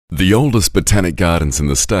The oldest botanic gardens in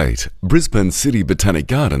the state, Brisbane City Botanic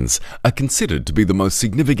Gardens, are considered to be the most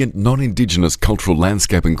significant non-Indigenous cultural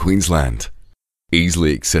landscape in Queensland.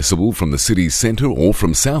 Easily accessible from the city's centre or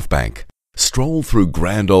from South Bank, stroll through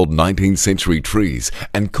grand old 19th century trees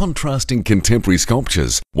and contrasting contemporary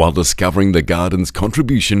sculptures while discovering the garden's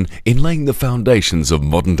contribution in laying the foundations of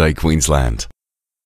modern-day Queensland.